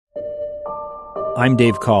I'm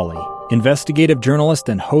Dave Cawley, investigative journalist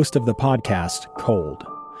and host of the podcast Cold.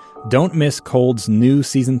 Don't miss Cold's new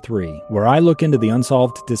Season 3, where I look into the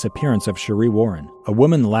unsolved disappearance of Sheree Warren, a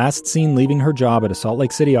woman last seen leaving her job at a Salt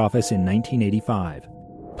Lake City office in 1985.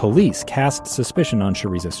 Police cast suspicion on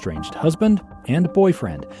Sheree's estranged husband and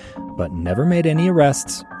boyfriend, but never made any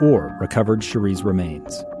arrests or recovered Sheree's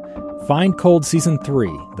remains. Find Cold Season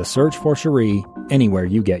 3, The Search for Sheree, anywhere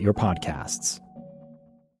you get your podcasts.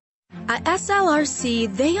 At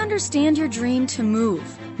SLRC, they understand your dream to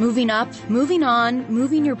move. Moving up, moving on,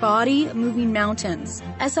 moving your body, moving mountains.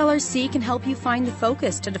 SLRC can help you find the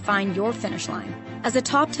focus to define your finish line. As a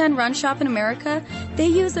top 10 run shop in America, they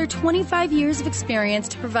use their 25 years of experience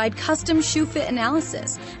to provide custom shoe fit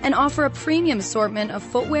analysis and offer a premium assortment of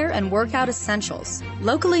footwear and workout essentials.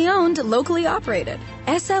 Locally owned, locally operated.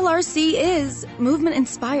 SLRC is movement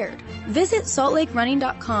inspired. Visit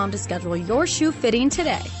saltlakerunning.com to schedule your shoe fitting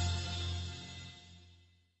today.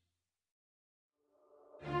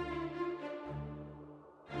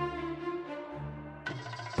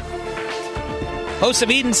 Hosts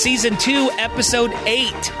of Eden Season 2, Episode 8,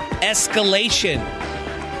 Escalation.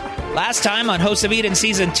 Last time on Hosts of Eden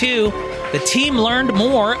Season 2, the team learned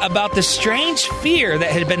more about the strange fear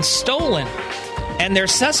that had been stolen, and their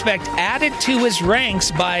suspect added to his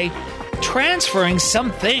ranks by transferring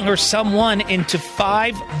something or someone into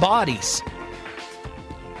 5 bodies.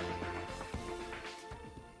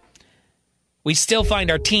 We still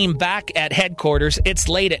find our team back at headquarters. It's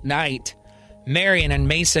late at night. Marion and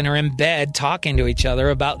Mason are in bed talking to each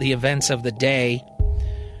other about the events of the day.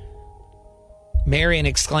 Marion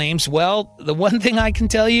exclaims, "Well, the one thing I can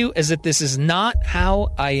tell you is that this is not how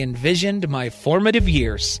I envisioned my formative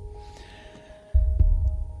years."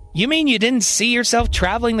 "You mean you didn't see yourself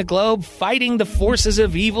traveling the globe, fighting the forces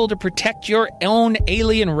of evil to protect your own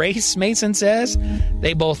alien race?" Mason says.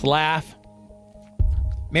 They both laugh.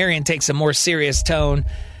 Marion takes a more serious tone.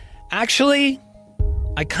 "Actually,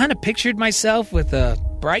 I kind of pictured myself with a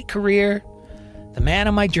bright career, the man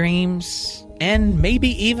of my dreams, and maybe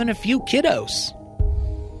even a few kiddos."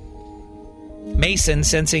 Mason,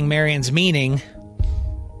 sensing Marion's meaning,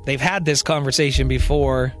 they've had this conversation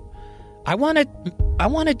before. I wanted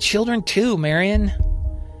children too, Marion.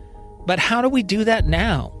 But how do we do that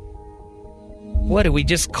now? What, do we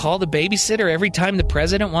just call the babysitter every time the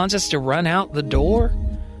president wants us to run out the door?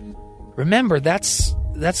 Remember, that's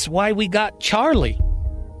why we got Charlie.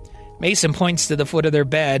 Mason points to the foot of their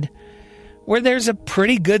bed, where there's a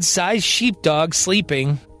pretty good-sized sheepdog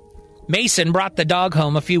sleeping. Mason brought the dog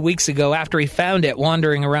home a few weeks ago after he found it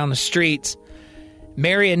wandering around the streets.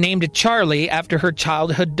 Marion named it Charlie after her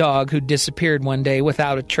childhood dog who disappeared one day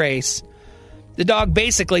without a trace. The dog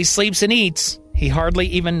basically sleeps and eats. He hardly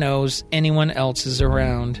even knows anyone else is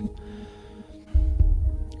around.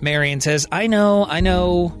 Marion says, I know.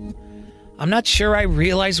 I'm not sure I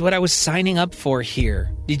realized what I was signing up for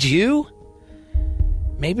here. Did you?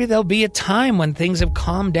 Maybe there'll be a time when things have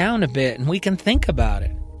calmed down a bit and we can think about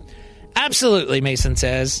it. Absolutely, Mason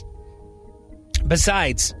says.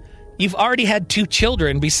 Besides, you've already had 2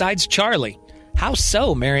 children besides Charlie. How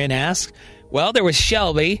so? Marion asks. Well, there was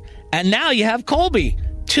Shelby, and now you have Colby.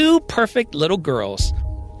 2 perfect little girls.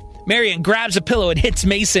 Marion grabs a pillow and hits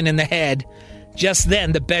Mason in the head. Just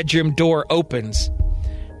then, the bedroom door opens.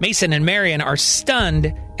 Mason and Marion are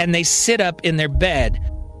stunned, and they sit up in their bed.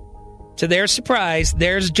 To their surprise,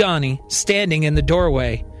 there's Johnny standing in the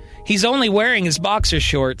doorway. He's only wearing his boxer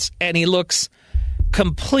shorts, and he looks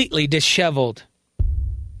completely disheveled.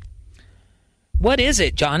 What is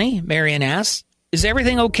it, Johnny? Marion asks. Is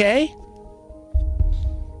everything okay?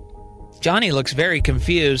 Johnny looks very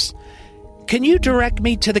confused. Can you direct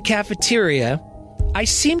me to the cafeteria? I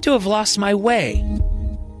seem to have lost my way.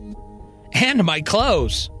 And my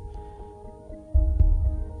clothes.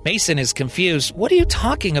 Mason is confused. What are you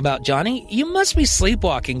talking about, Johnny? You must be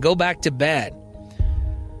sleepwalking. Go back to bed.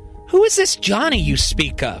 Who is this Johnny you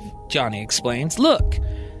speak of? Johnny explains. Look,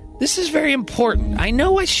 this is very important. I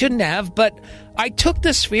know I shouldn't have, but I took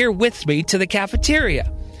the sphere with me to the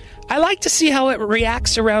cafeteria. I like to see how it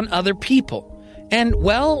reacts around other people. And,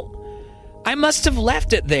 well, I must have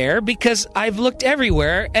left it there because I've looked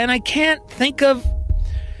everywhere and I can't think of...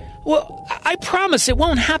 Well, I promise it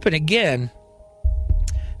won't happen again.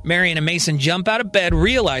 Marion and Mason jump out of bed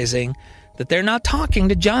realizing that they're not talking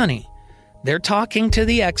to Johnny. They're talking to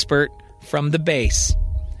the expert from the base.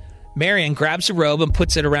 Marion grabs a robe and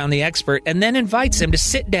puts it around the expert and then invites him to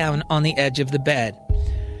sit down on the edge of the bed.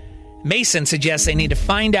 Mason suggests they need to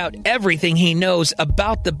find out everything he knows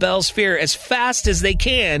about the Bell Sphere as fast as they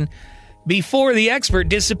can before the expert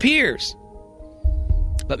disappears.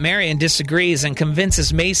 But Marion disagrees and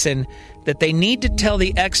convinces Mason that they need to tell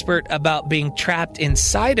the expert about being trapped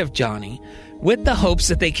inside of Johnny with the hopes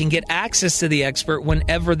that they can get access to the expert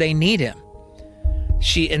whenever they need him.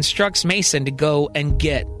 She instructs Mason to go and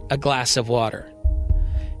get a glass of water.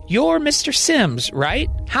 "You're Mr. Sims, right?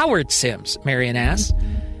 Howard Sims," Marion asks.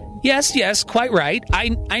 Yes, quite right.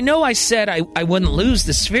 I know I said I wouldn't lose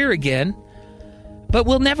the sphere again, but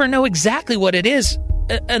we'll never know exactly what it is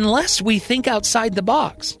unless we think outside the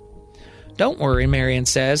box." "Don't worry," Marion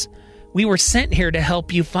says. "We were sent here to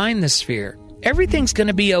help you find the sphere. Everything's going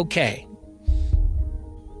to be okay."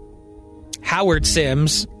 Howard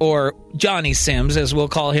Sims, or Johnny Sims as we'll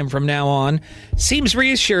call him from now on, seems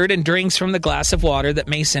reassured and drinks from the glass of water that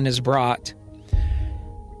Mason has brought.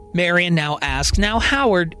 Marion now asks, "Now,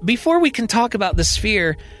 Howard, before we can talk about the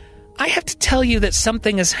sphere, I have to tell you that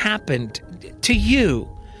something has happened to you.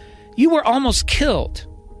 You were almost killed."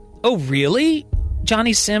 "Oh, really?"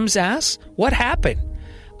 Johnny Sims asks. "What happened?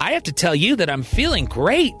 I have to tell you that I'm feeling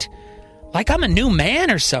great. Like I'm a new man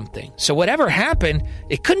or something. So whatever happened,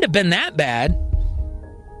 it couldn't have been that bad."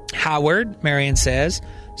 "Howard," Marion says,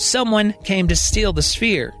 "someone came to steal the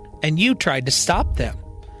sphere, and you tried to stop them."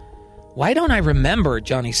 "Why don't I remember?"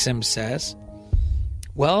 Johnny Sims says.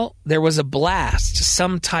 "Well, there was a blast,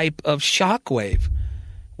 some type of shockwave.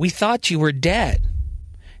 We thought you were dead."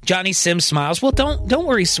 Johnny Sims smiles. "Well, don't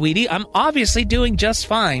worry, sweetie. I'm obviously doing just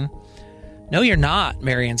fine." "No, you're not,"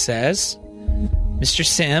 Marion says. "Mr.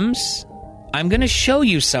 Sims, I'm going to show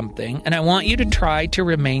you something, and I want you to try to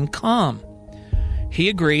remain calm." He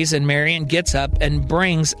agrees, and Marion gets up and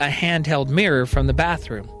brings a handheld mirror from the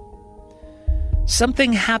bathroom.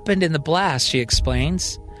 "Something happened in the blast," she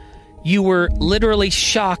explains. "You were literally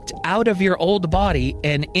shocked out of your old body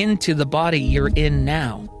and into the body you're in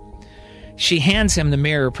now." She hands him the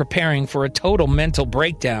mirror, preparing for a total mental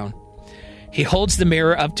breakdown. He holds the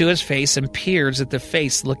mirror up to his face and peers at the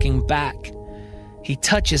face looking back. He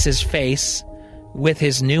touches his face with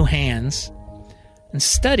his new hands and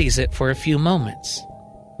studies it for a few moments.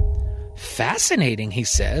 "Fascinating," he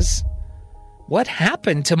says. "What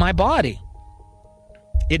happened to my body?"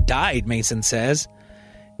 "It died," Mason says.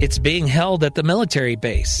 "It's being held at the military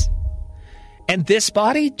base." "And this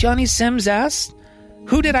body?" Johnny Sims asks.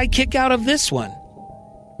 "Who did I kick out of this one?"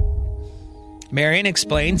 Marion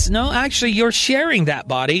explains, "No, actually, you're sharing that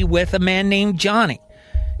body with a man named Johnny.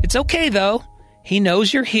 It's okay, though. He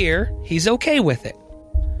knows you're here. He's okay with it."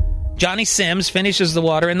 Johnny Sims finishes the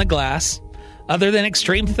water in the glass. Other than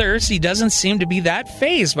extreme thirst, he doesn't seem to be that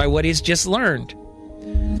fazed by what he's just learned.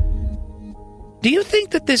 "Do you think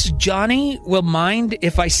that this Johnny will mind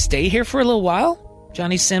if I stay here for a little while?"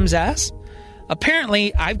 Johnny Sims asks.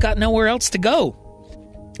 "Apparently, I've got nowhere else to go."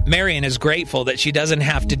 Marion is grateful that she doesn't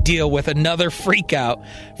have to deal with another freakout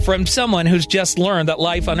from someone who's just learned that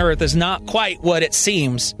life on Earth is not quite what it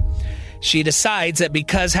seems. She decides that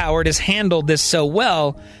because Howard has handled this so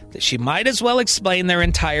well, that she might as well explain their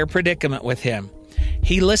entire predicament with him.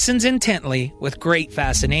 He listens intently with great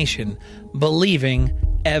fascination, believing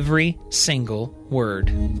every single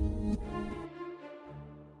word.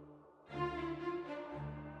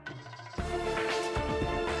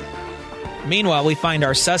 Meanwhile, we find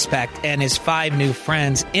our suspect and his 5 new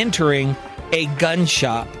friends entering a gun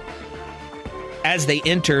shop. As they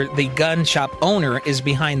enter, the gun shop owner is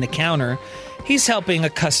behind the counter. He's helping a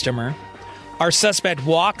customer. Our suspect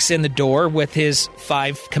walks in the door with his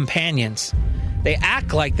 5 companions. They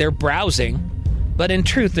act like they're browsing, but in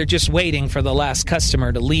truth, they're just waiting for the last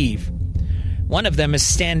customer to leave. One of them is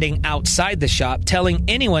standing outside the shop, telling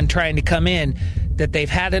anyone trying to come in that they've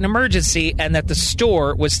had an emergency and that the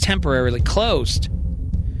store was temporarily closed.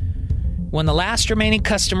 When the last remaining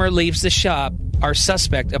customer leaves the shop, our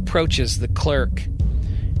suspect approaches the clerk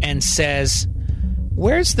and says,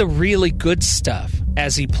 "Where's the really good stuff?"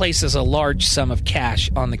 as he places a large sum of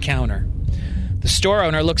cash on the counter. The store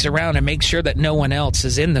owner looks around and makes sure that no one else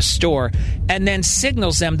is in the store and then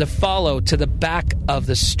signals them to follow to the back of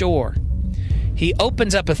the store. He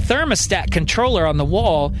opens up a thermostat controller on the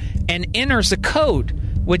wall and enters a code,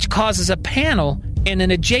 which causes a panel in an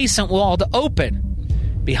adjacent wall to open.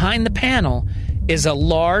 Behind the panel is a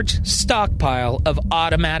large stockpile of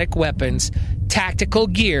automatic weapons, tactical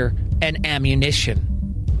gear, and ammunition.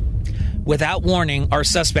 Without warning, our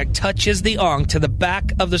suspect touches the ong to the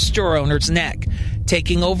back of the store owner's neck,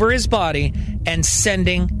 taking over his body and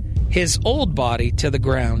sending his old body to the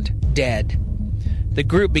ground, dead. The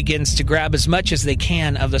group begins to grab as much as they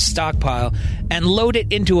can of the stockpile and load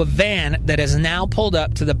it into a van that is now pulled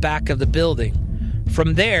up to the back of the building.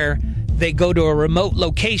 From there, they go to a remote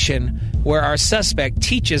location where our suspect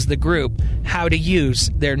teaches the group how to use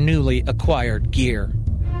their newly acquired gear.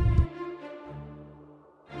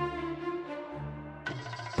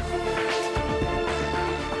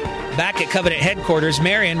 Back at Covenant headquarters,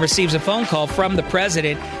 Marion receives a phone call from the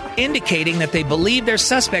president indicating that they believe their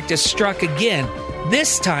suspect is struck again,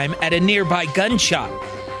 this time at a nearby gun shop.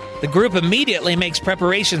 The group immediately makes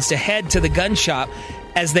preparations to head to the gun shop.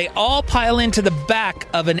 As they all pile into the back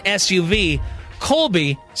of an SUV,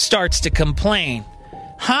 Colby starts to complain.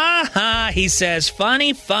 "Ha ha," he says,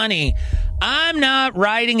 "funny, funny. I'm not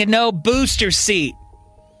riding in no booster seat."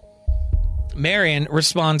 Marion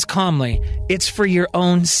responds calmly, "It's for your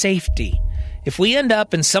own safety. If we end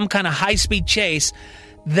up in some kind of high-speed chase,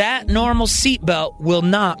 that normal seatbelt will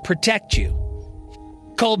not protect you."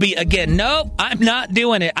 Colby again, "Nope, I'm not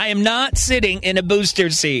doing it. I am not sitting in a booster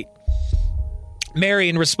seat."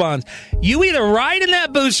 Marion responds, "You either ride in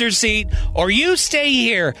that booster seat or you stay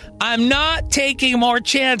here. I'm not taking more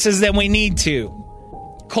chances than we need to."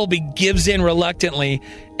 Colby gives in reluctantly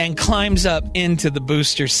and climbs up into the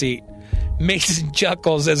booster seat. Mason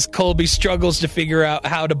chuckles as Colby struggles to figure out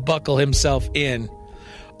how to buckle himself in.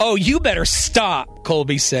 "Oh, you better stop,"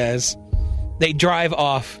 Colby says. They drive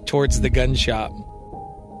off towards the gun shop.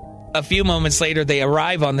 A few moments later, they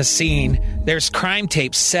arrive on the scene. There's crime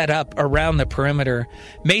tape set up around the perimeter.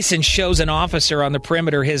 Mason shows an officer on the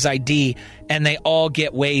perimeter his ID, and they all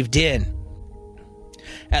get waved in.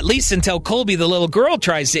 At least until Colby, the little girl,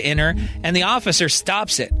 tries to enter, and the officer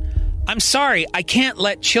stops it. "I'm sorry, I can't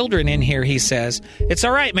let children in here," he says. "It's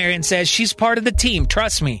all right," Marion says. "She's part of the team,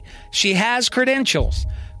 trust me. She has credentials."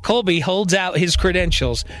 Colby holds out his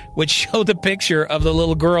credentials, which show the picture of the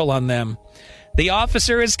little girl on them. The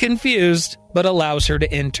officer is confused, but allows her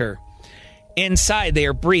to enter. Inside, they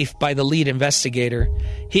are briefed by the lead investigator.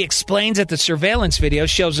 He explains that the surveillance video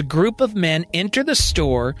shows a group of men enter the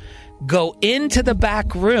store, go into the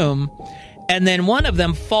back room, and then one of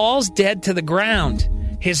them falls dead to the ground.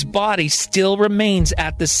 His body still remains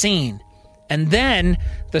at the scene. And then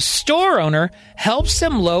the store owner helps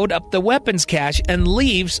them load up the weapons cache and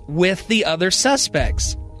leaves with the other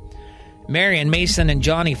suspects. Marion, Mason, and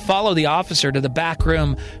Johnny follow the officer to the back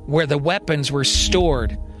room where the weapons were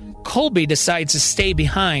stored. Colby decides to stay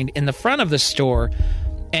behind in the front of the store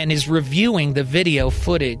and is reviewing the video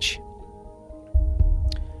footage.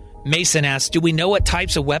 Mason asks, "Do we know what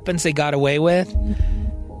types of weapons they got away with?"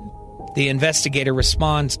 The investigator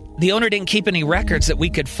responds, "The owner didn't keep any records that we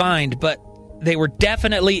could find, but they were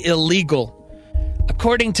definitely illegal.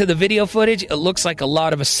 According to the video footage, it looks like a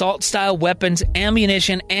lot of assault-style weapons,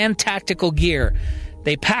 ammunition, and tactical gear.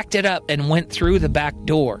 They packed it up and went through the back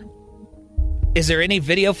door." "Is there any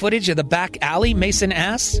video footage of the back alley?" Mason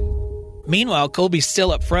asks. Meanwhile, Colby's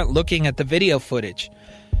still up front looking at the video footage.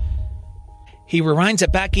 He rewinds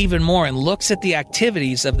it back even more and looks at the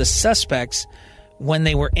activities of the suspects when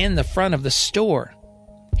they were in the front of the store.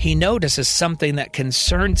 He notices something that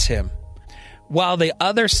concerns him. While the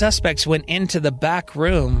other suspects went into the back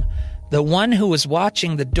room, the one who was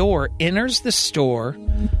watching the door enters the store,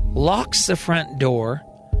 locks the front door,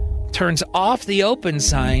 turns off the open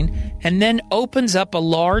sign, and then opens up a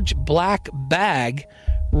large black bag,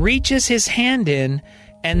 reaches his hand in,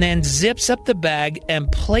 and then zips up the bag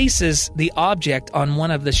and places the object on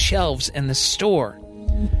one of the shelves in the store.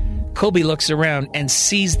 Colby looks around and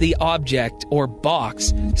sees the object, or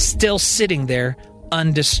box, still sitting there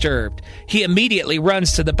undisturbed. He immediately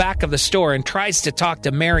runs to the back of the store and tries to talk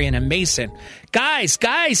to Marion and Mason. Guys,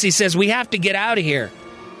 he says, "we have to get out of here."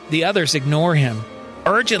 The others ignore him.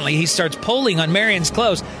 Urgently, he starts pulling on Marion's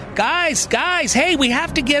clothes. Guys, hey, we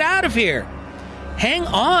have to get out of here." "Hang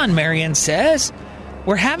on," Marion says.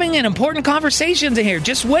 "We're having an important conversation in here.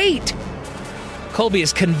 Just wait." Colby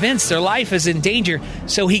is convinced their life is in danger,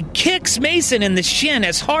 so he kicks Mason in the shin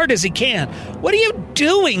as hard as he can. "What are you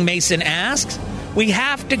doing?" Mason asks. "We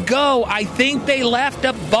have to go. I think they left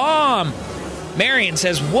a bomb." Marion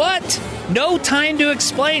says, "What?" "No time to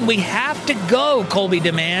explain. We have to go," Colby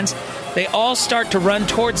demands. They all start to run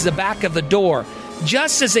towards the back of the door.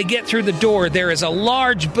 Just as they get through the door, there is a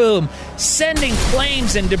large boom, sending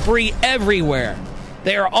flames and debris everywhere.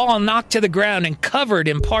 They are all knocked to the ground and covered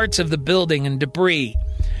in parts of the building and debris.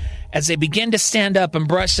 As they begin to stand up and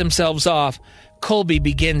brush themselves off, Colby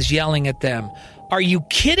begins yelling at them. "Are you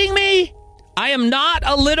kidding me? I am not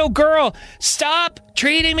a little girl. Stop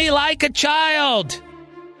treating me like a child."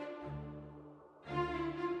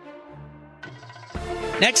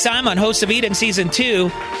 Next time on Hosts of Eden Season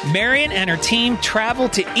 2, Marion and her team travel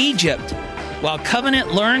to Egypt. While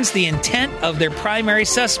Covenant learns the intent of their primary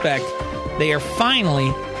suspect, they are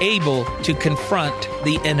finally able to confront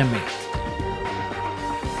the enemy.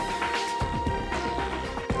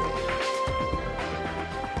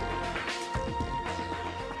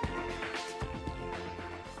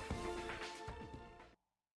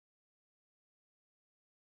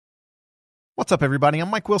 What's up, everybody?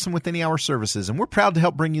 I'm Mike Wilson with Any Hour Services, and we're proud to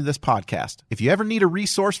help bring you this podcast. If you ever need a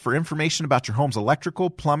resource for information about your home's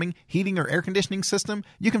electrical, plumbing, heating, or air conditioning system,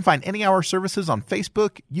 you can find Any Hour Services on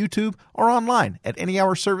Facebook, YouTube, or online at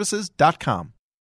anyhourservices.com.